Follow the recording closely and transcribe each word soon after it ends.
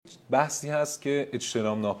بحثی هست که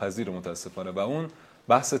اجتناب ناپذیر متاسفانه و اون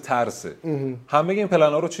بحث ترسه. همه این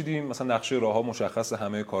پلن‌ها رو چیدیم، مثلا نقشه راه‌ها مشخصه،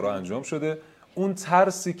 همه کارها انجام شده. اون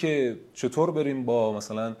ترسی که چطور بریم با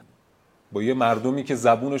مثلا با یه مردمی که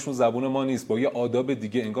زبونشون زبون ما نیست، با یه آداب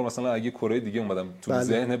دیگه، انگار مثلا اگه کره دیگه اومدم تو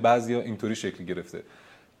ذهن بعضیا اینطوری شکل گرفته.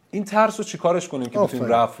 این ترس رو چیکارش کنیم که بتونیم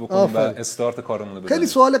رفع بکنیم و استارت کارمون رو بزنیم؟ خیلی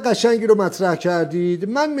سوال قشنگی رو مطرح کردید.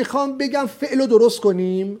 من میخوام بگم فعل رو درست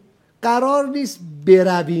کنیم. قرار نیست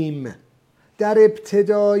برویم. در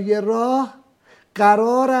ابتدای راه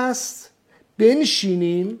قرار است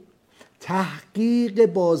بنشینیم، تحقیق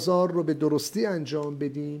بازار رو به درستی انجام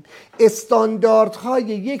بدیم، استانداردهای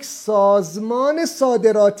یک سازمان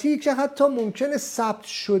صادراتی که حتی ممکنه ثبت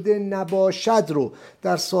شده نباشد رو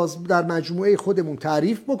در مجموعه خودمون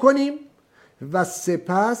تعریف بکنیم و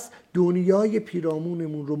سپس دنیای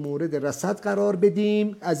پیرامونمون رو مورد رصد قرار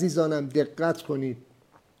بدیم. عزیزانم دقت کنید،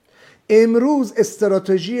 امروز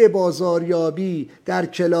استراتژی بازاریابی در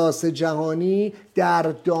کلاس جهانی در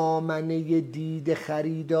دامنه دید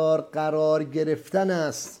خریدار قرار گرفتن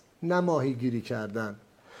است، نه ماهیگیری کردن.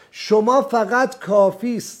 شما فقط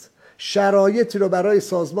کافی است شرایطی رو برای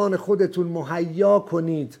سازمان خودتون مهیا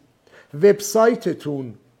کنید،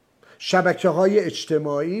 وبسایتتون، شبکه‌های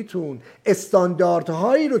اجتماعیتون،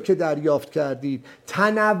 استانداردهایی رو که دریافت کردید،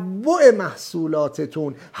 تنوع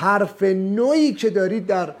محصولاتتون، حرف نوعی که دارید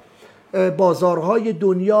در بازارهای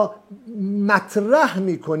دنیا مطرح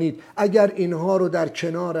میکنید، اگر اینها رو در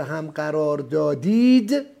کنار هم قرار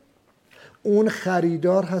دادید، اون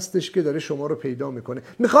خریدار هستش که داره شما رو پیدا میکنه.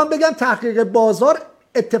 میخوام بگم تحقیق بازار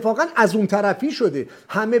اتفاقا از اون طرفی شده.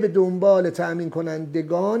 همه به دنبال تأمین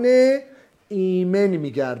کنندگان ایمن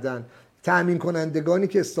میگردن، تأمین کنندگانی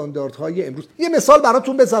که استانداردهای امروز. یه مثال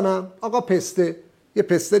براتون بزنم. آقا پسته، یه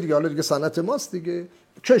پسته دیگه، حالا دیگه صنعت ماست دیگه،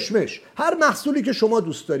 کشمش، هر محصولی که شما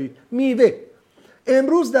دوست دارید، میوه.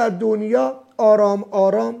 امروز در دنیا آرام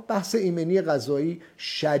آرام بحث ایمنی غذایی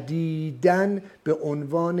شدیداً به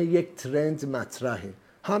عنوان یک ترند مطرحه.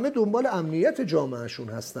 همه دنبال امنیت جامعهشون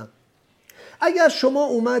هستن. اگر شما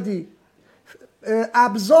اومدی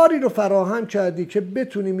ابزاری رو فراهم کردی که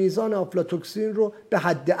بتونی میزان آفلاتوکسین رو به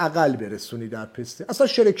حد اقل برسونی در پسته، اصلا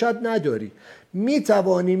شرکت نداری،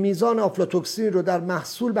 میتوانی میزان آفلاتوکسین رو در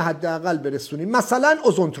محصول به حد اقل برسونی، مثلا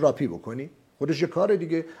اوزون تراپی بکنی، خودش یه کار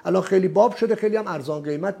دیگه، الان خیلی باب شده، خیلی هم ارزان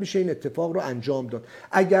قیمت میشه این اتفاق رو انجام داد.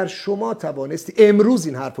 اگر شما توانستی امروز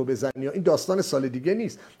این حرفو بزنی، این داستان سال دیگه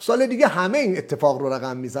نیست، سال دیگه همه این اتفاق رو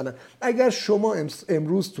رقم میزنن. اگر شما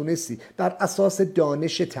امروز تونستی بر اساس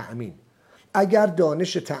دانش تأمین، اگر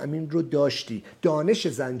دانش تأمین رو داشتی، دانش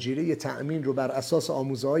زنجیره تأمین رو بر اساس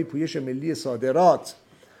آموزه‌های پویش ملی صادرات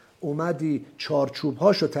اومدی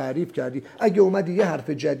چارچوب‌هاشو تعریف کردی، اگه اومدی یه حرف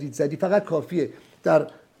جدید زدی، فقط کافیه در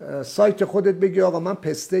سایت خودت بگی آقا من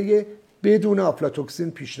پسته بدون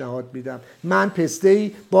آفلاتوکسین پیشنهاد میدم، من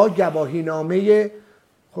پسته‌ای با گواهینامه.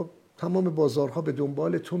 خب تمام بازارها به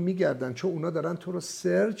دنبال تو میگردن، چون اونا دارن تو رو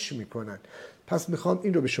سرچ میکنن. پس میخوام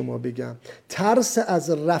این رو به شما بگم، ترس از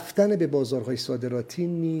رفتن به بازارهای صادراتی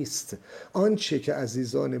نیست. آنچه که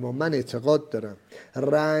عزیزان ما، من اعتقاد دارم،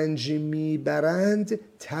 رنج میبرند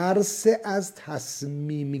ترس از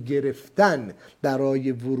تصمیم گرفتن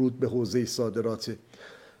برای ورود به حوزه صادراته.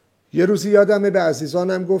 یه روزی یادمه به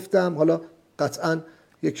عزیزانم گفتم، حالا قطعاً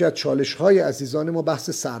یکی از چالش‌های عزیزان ما بحث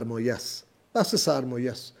سرمایه است. بحث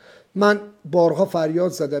سرمایه است. من بارها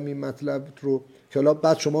فریاد زدم این مطلب رو که حالا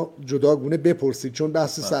بعد شما جداگونه بپرسید، چون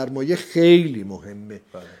بحث سرمایه خیلی مهمه.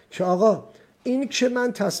 که آقا این که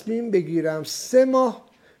من تصمیم بگیرم 3 ماه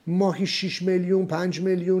ماهی 6 میلیون، 5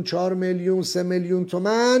 میلیون، 4 میلیون، 3 میلیون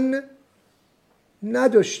تومان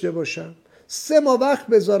نداشته باشم، 3 ماه وقت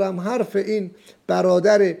بذارم حرف این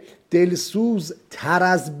برادر دلسوز تر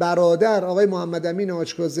از برادر آقای محمد امین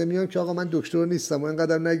آجکاظمیان که آقا من دکتر نیستم و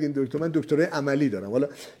اینقدر نگین دکتر، من دکترای عملی دارم، حالا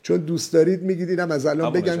چون دوست دارید میگید اینم از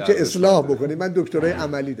الان بگم که اصلاح بکنید، من دکترای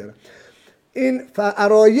عملی دارم. این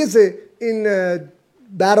عرایض این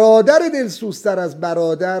برادر دلسوز تر از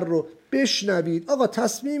برادر رو بشنوید. آقا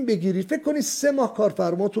تصمیم بگیرید، فکر کنید 3 ماه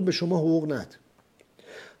کارفرماتون به شما حقوق نده.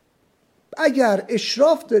 اگر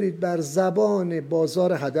اشراف دارید بر زبان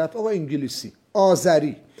بازار هدف، آقا انگلیسی،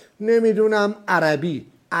 آذری، نمیدونم عربی،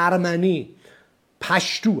 ارمنی،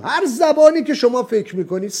 پشتو، هر زبانی که شما فکر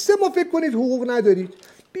میکنید، 3 ماه فکر کنید حقوق ندارید،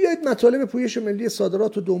 بیایید مطالب پویش ملی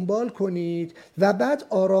صادرات رو دنبال کنید و بعد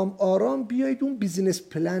آرام آرام بیایید اون بیزینس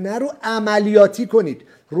پلنر رو عملیاتی کنید،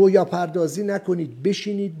 رویا پردازی نکنید،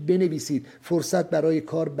 بشینید بنویسید. فرصت برای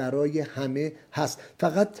کار برای همه هست،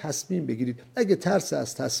 فقط تصمیم بگیرید. اگه ترس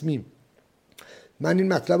از تصمیم، من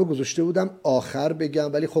این مطلب رو گذاشته بودم آخر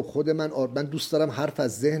بگم، ولی خب خود من دوست دارم حرف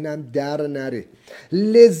از ذهنم در نره.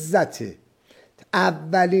 لذت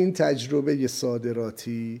اولین تجربه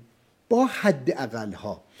صادراتی با حداقل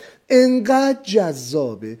ها انقدر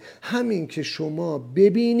جذابه، همین که شما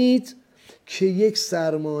ببینید که یک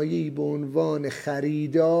سرمایه‌ای به عنوان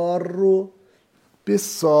خریدار رو به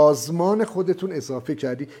سازمان خودتون اضافه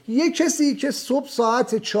کردی. یک کسی که صبح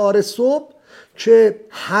ساعت 4 صبح که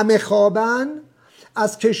همه خوابن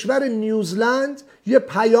از کشور نیوزلند یه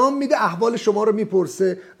پیام میده، احوال شما رو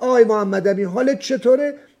میپرسه، آقای محمد امین حالت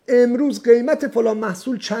چطوره؟ امروز قیمت فلان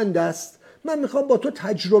محصول چند است؟ من میخوام با تو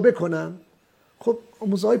تجربه کنم. خب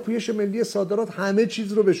آموزهای پویش ملی صادرات همه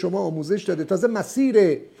چیز رو به شما آموزش داده، تازه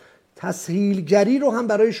مسیر تسهیلگری رو هم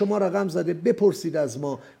برای شما رقم زده. بپرسید از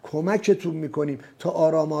ما، کمکتون میکنیم تا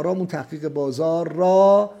آرام آرام اون تحقیق بازار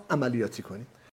را عملیاتی کنیم.